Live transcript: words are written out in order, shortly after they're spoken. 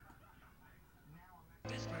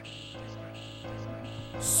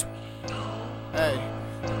Hey,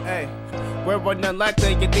 hey, we're one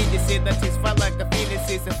unlikely. You need to see that he's fine like a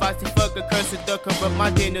phoenix. If I see fuck a curse, it don't cover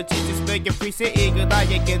my dinner. Jesus, big and free, say eagle eye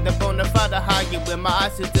again. The bone of fire higher. When my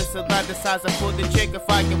eyes is just a line the size, I pull the trigger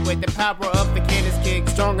fire with the power of the cannon's kick.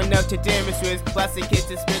 Strong enough to damage with plastic hits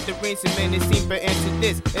to split the rings and many seem but into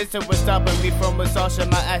this. It's a stopping me from exhaustion.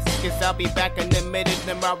 My asses, cause I'll be back in a minute.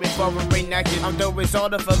 Tomorrow before I'm reenacted. I'm the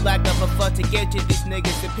result of a lack of a flood to get you. These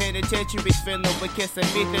niggas in penitentiaries feeling with kissing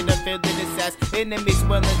me that I'm feeling this ass. Enemies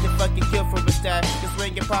willing to fucking kill for a stab. Just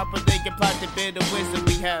when you're properly, you plot the bit of wisdom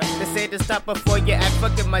we have. They say to stop before you act.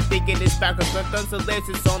 Fucking my dick in this backwards. My guns are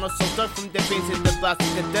lasers on us, so dirt from the base in the blast.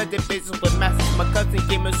 Conduct the business with masses. My cousin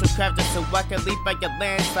gave me some crafted so I can leave by your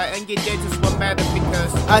landslide. And your dangerous won't matter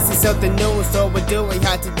because I see something new, so we're doing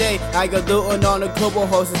hot today. I go looting on the global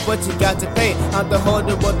horses, but you got to pay. I'm the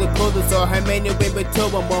holder of the coolers, so I made it with two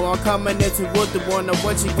and more. I'm coming into wood to wonder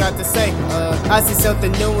what you got to say. I see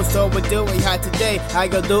something new, so we're doing hot today. I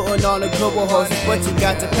go looting on the global horses, but you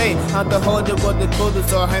got to pay. I'm the holder of the coolers,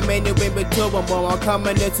 so I made it with two and more. I'm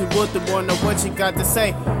coming into wood to wonder what you got to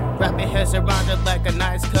say. Wrapping head surrounded like a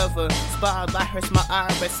nice cover. Spotlight hurts my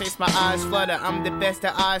eye, but since my eyes flutter, I'm the best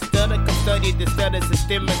that I stutter. Come study the stutters and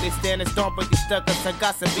stimulate. Stand and storm with these stuckers. I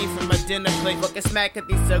got some beef from my dinner plate. Fucking smack at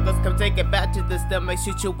these circles. Come take it back to the stomach.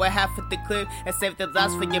 Shoot you with half of the clip and save the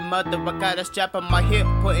last for your mother. I got a strap on my hip,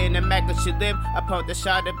 put in a mag she live. I pumped the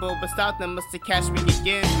shot at bull, but stop them must to catch me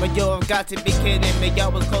again. But yo, I've got to be kidding me.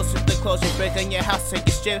 Y'all was closer to closure. Breaking your house, take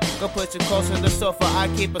your strip. Go put you closer to the sofa.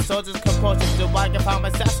 I keep a soldier's composure. So I can find my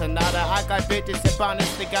assassin. I got bitches and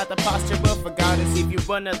bonus, they got the posture of forgotten. If you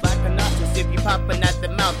running like a nostrils, if you popping at the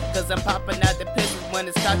mouth, cause I'm popping at the pistols when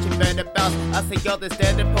it's got you better bounce. I say yo, this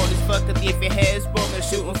dead opponent's fucking if your head is rolling,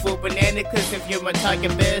 shooting full banana, cause if you're a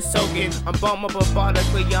target, bed soaking. I'm bombing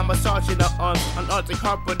bombardically, I'm a sergeant of arms, an arctic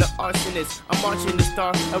harbor, the arsonist. I'm marching the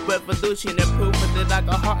star, a revolution, improving that like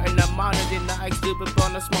a heart and a monitor. Not stupid,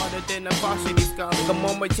 but I'm smarter than a varsity scholar. Come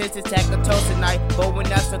on, my chest attack a toast tonight,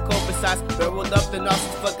 bowing out some cold besides, barrel up the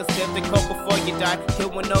narcissist, fucking step the cold before you die. Kill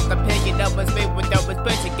with no companion, that was made without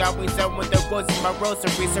respect. You got wings out with the roses, my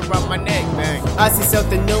rosaries around my neck, bang. I see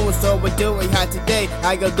something new, so we're doing hot today.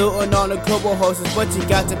 I go looting on the global horses, but you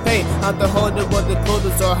got to pay. I'm the holder of the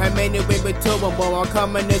coolers, so I made it with two and more. I'm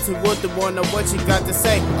coming into wood to wonder what you got to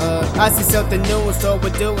say. I see something new, so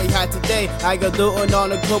we're doing hot today. I go looting on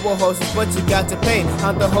the global horses, but you got to pay.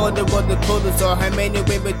 I'm the holder of the coolers, so I made it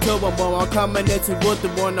with two and more. I'm coming into wood to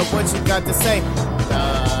wonder what you got to say.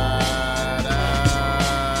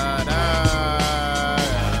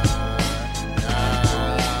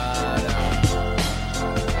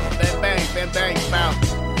 Bang, bow.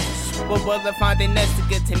 But will I find it next to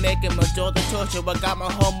get to make him adore the torture? I got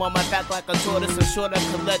my home on my back like a tortoise. I'm sure I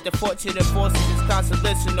collect the fortune and forces this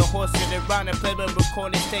consolation. The horse sitting around and playing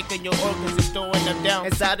recordings, taking your organs and storing them down.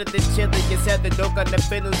 Inside of this chili, you said the dog on the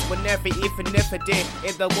feelings whenever, even if it did.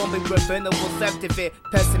 If the woman preventable left of it,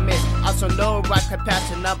 pessimist. Also know right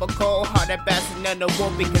compassion. I'm a cold-hearted bastard and I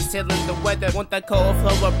won't be concealing the weather. Want the cold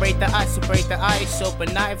flow, I break the ice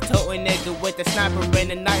open. Knife toting nigga with a sniper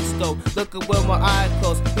and a night scope. Looking with my eyes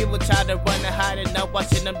closed. People try to run and hide and not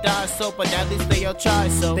watching them die so, but at least they all try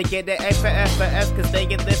so. They get the A for F for F cause they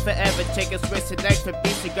can live forever. Check his wrist and next for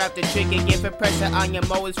beats to grab the trigger. Giving pressure on your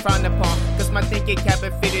always frowned upon. Cause my thinking cap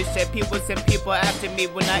and fitted shit. People send people after me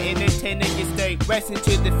when I entertain in your state. Racing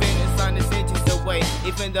to the finish line is inches away.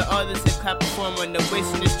 Even the others have clapped before when the wish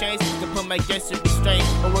in exchange to put my guess in restraint.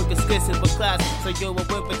 I work exclusive with class, so you're a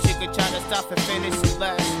whip but you can try to stop and finish it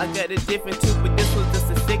last. I got a different too, but this was just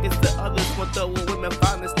as sick as the others. Won't throw with women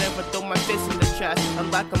violence, never throw my fist in the trash. I'm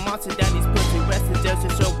like a monster down these pussy resting just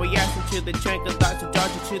to show reaction to the train. Cause like to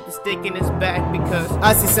dodge to the stick in his back because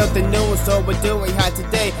I see something new, so we're doing hot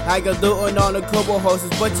today. I go looting on the global horses,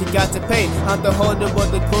 but you got to pay. I'm the holder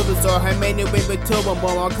of the coolers, so I made it with two and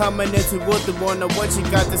more. I'm coming into wood to wonder what you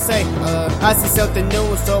got to say. I see something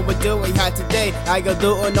new, so we're doing hot today. I go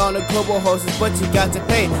looting on the global horses, but you got to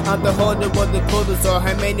pay. I'm the holder of the coolers, so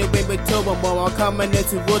I made it with two and more. I'm coming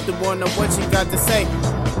into wood to wonder what you got to say.